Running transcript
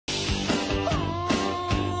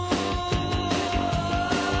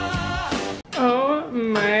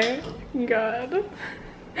God.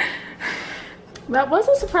 That was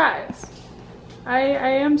a surprise. I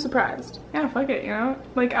am surprised. Yeah, fuck it, you know?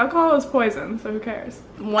 Like, alcohol is poison, so who cares?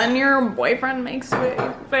 When your boyfriend makes you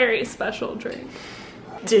a very special drink.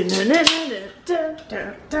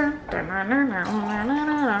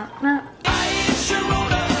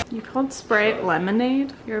 You called Sprite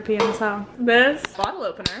lemonade? European style. This bottle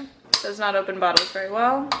opener does not open bottles very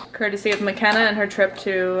well. Courtesy of McKenna and her trip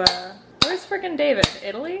to, where's freaking David?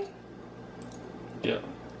 Italy? Yeah.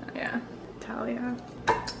 Yeah, Italia.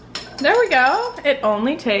 There we go. It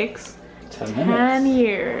only takes 10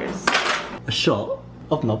 years. A shot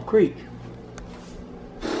of Knob Creek.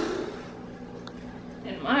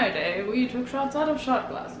 In my day, we took shots out of shot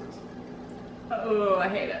glasses. Oh, I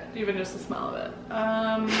hate it. Even just the smell of it.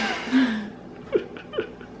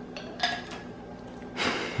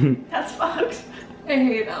 That's fucked. I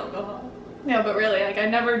hate alcohol. Yeah, but really, like, I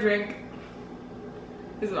never drink.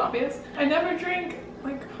 Is it obvious? I never drink,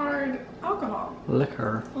 like, hard alcohol.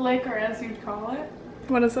 Liquor. Liquor, as you'd call it.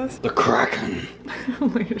 What is this? The Kraken.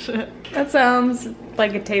 Holy shit. That sounds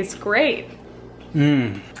like it tastes great.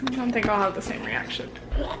 Mmm. I don't think I'll have the same reaction.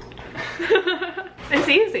 It's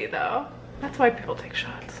easy, though. That's why people take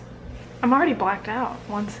shots. I'm already blacked out.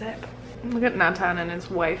 One sip. Look at Nathan and his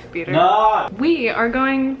wife beater. No! We are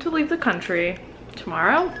going to leave the country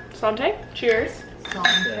tomorrow. Sante. Cheers.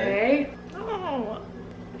 Sante. Oh,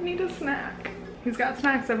 I need a snack. He's got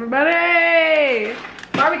snacks, everybody.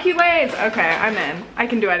 Barbecue lays. Okay, I'm in. I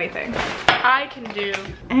can do anything. I can do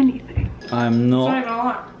anything. I'm It's not not even a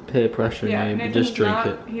lot. peer pressuring you, but Nathan's just drink not,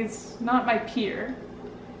 it. He's not my peer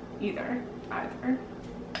either.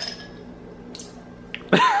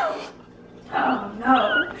 Oh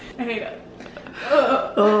no. I hate it.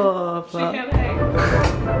 Ugh. Oh, She can't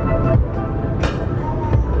hang.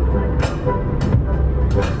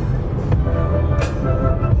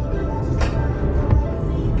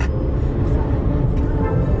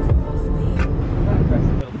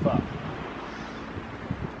 Little fuck.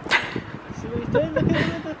 See what he's doing? Look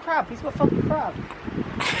at the crab. He's got a fucking crab.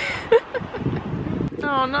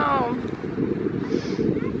 Oh no.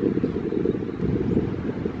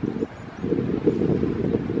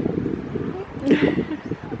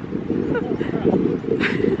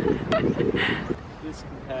 This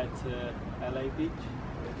compared to LA Beach.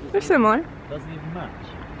 They're similar. Doesn't even match.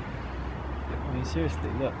 I mean, seriously,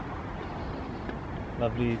 look.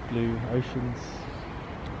 Lovely blue oceans,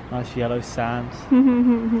 nice yellow sand,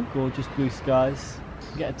 gorgeous blue skies.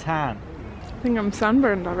 You get a tan. I think I'm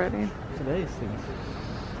sunburned already. Look at these things.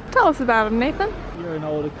 Tell us about him, Nathan. You're an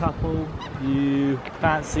older couple. You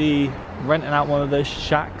fancy renting out one of those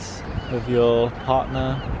shacks with your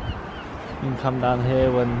partner. You can come down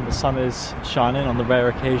here when the sun is shining on the rare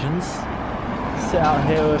occasions. Sit out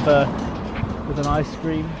here with an ice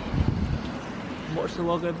cream and watch the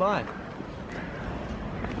world go by.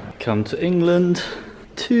 Come to England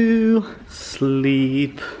to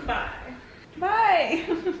sleep. Bye. Bye.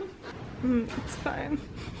 It's fine.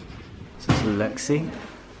 This is Lexi.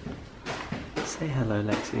 Say hello,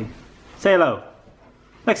 Lexi. Say hello.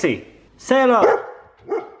 Lexi, say hello.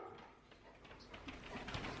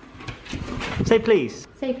 Say please.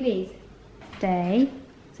 Say please. Stay.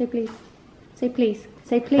 Say please. Say please.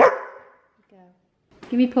 Say please. Go.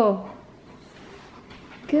 Give me paw.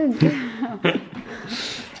 Good girl.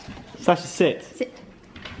 Sasha, sit. Sit.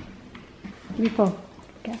 Give me paw.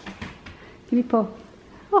 Go. Give me paw.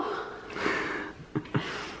 Oh.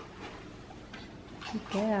 Good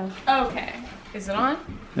girl. Okay. Is it on?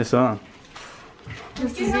 It's on.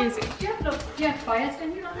 This is easy. Do you have fire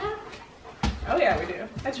standing on that? Oh yeah, we do.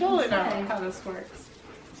 I totally know Okay. how this works.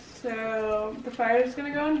 So the fire is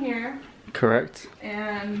gonna go in here, Correct.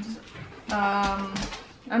 and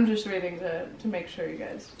I'm just waiting to make sure you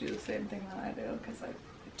guys do the same thing that I do, because I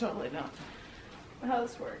totally know how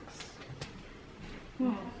this works.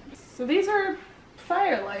 So these are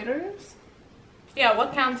fire lighters. Yeah,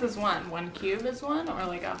 what counts as one? One cube is one, or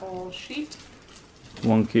like a whole sheet?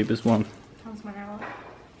 One cube is one. How's my hair look?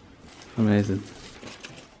 Amazing.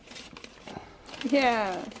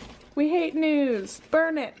 Yeah. We hate news.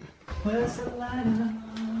 Burn it. Where's the lighter?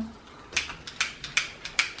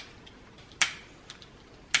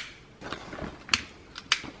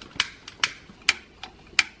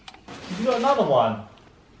 Have you got another one?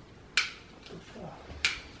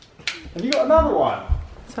 Have you got another one?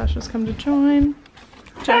 Sasha's come to join.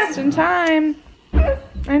 Just in time.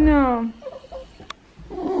 I know.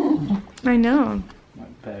 I know.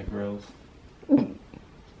 Like Bear Grylls.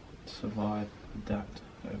 Survive, adapt,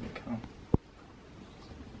 overcome.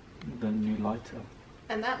 The new lighter.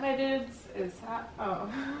 And that, my dudes, is oh.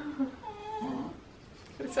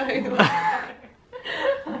 So you look better.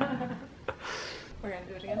 We're gonna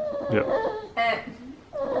do it again? Yeah.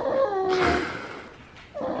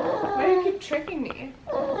 Why do you keep tricking me?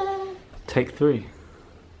 Take 3.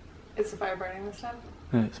 Is the fire burning this time?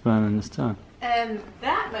 Yeah, it's burning this time. And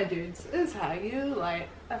that, my dudes, is how you light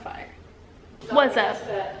a fire. What's up,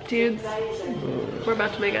 dudes? We're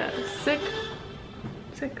about to make a sick.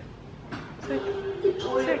 It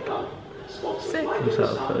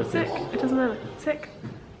doesn't matter. Sick.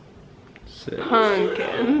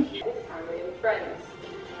 Pumpkin.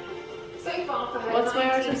 What's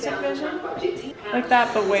my artistic vision? Like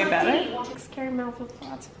that, but way better. Scary mouth with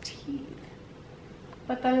lots of teeth.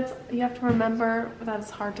 But then it's, you have to remember that it's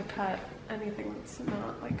hard to cut anything that's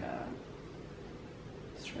not like a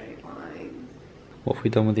straight line. What have we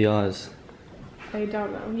done with the eyes? I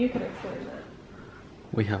don't know. You can explain that.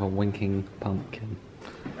 We have a winking pumpkin.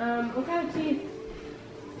 What kind of teeth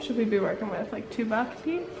should we be working with? Like 2 buck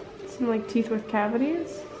teeth? Some like teeth with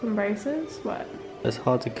cavities? Some braces? What? It's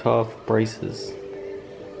hard to carve braces.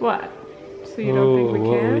 What? So you don't think we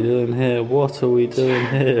what can? are we doing here? What are we doing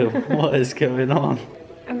here? What is going on?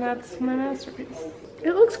 And that's my masterpiece.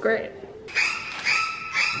 It looks great.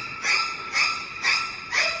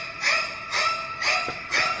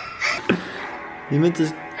 You meant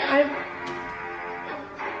to...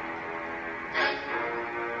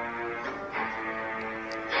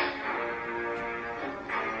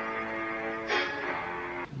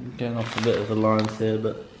 Getting off a bit of the lines here,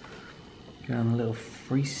 but going a little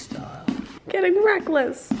freestyle. Getting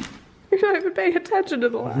reckless. You're not even paying attention to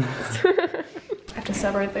the lines. I have to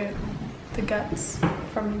separate the guts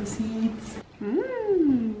from the seeds.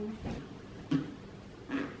 Mmm.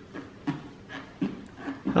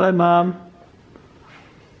 Hello, Mum.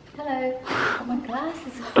 Hello. Got my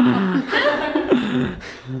glasses on.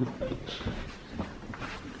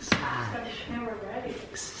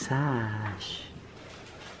 Sash.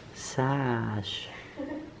 Sash.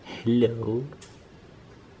 Hello.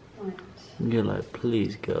 Right. You're like,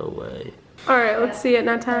 please go away. Alright, let's see it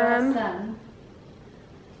now, time. Done.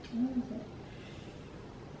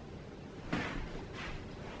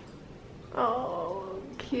 Oh,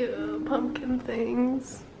 cute pumpkin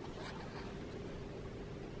things.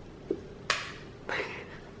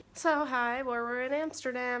 So, hi, we're in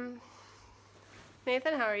Amsterdam.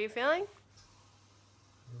 Nathan, how are you feeling?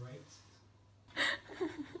 Right.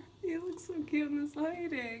 You look so cute in this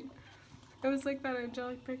lighting. It was like that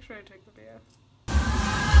angelic picture I took of you.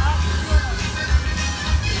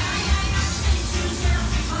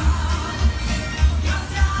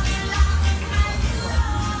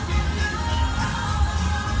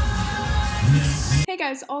 Hey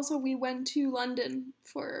guys, also we went to London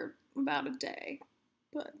for about a day,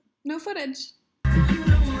 but no footage.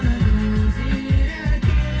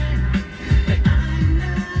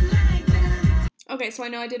 Okay, so I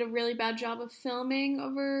know I did a really bad job of filming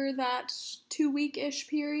over that 2-week-ish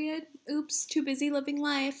period. Oops, too busy living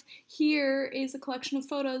life. Here is a collection of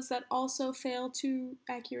photos that also fail to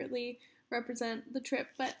accurately represent the trip,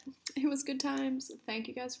 but it was good times. Thank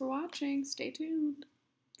you guys for watching. Stay tuned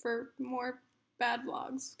for more bad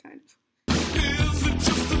vlogs, kind of.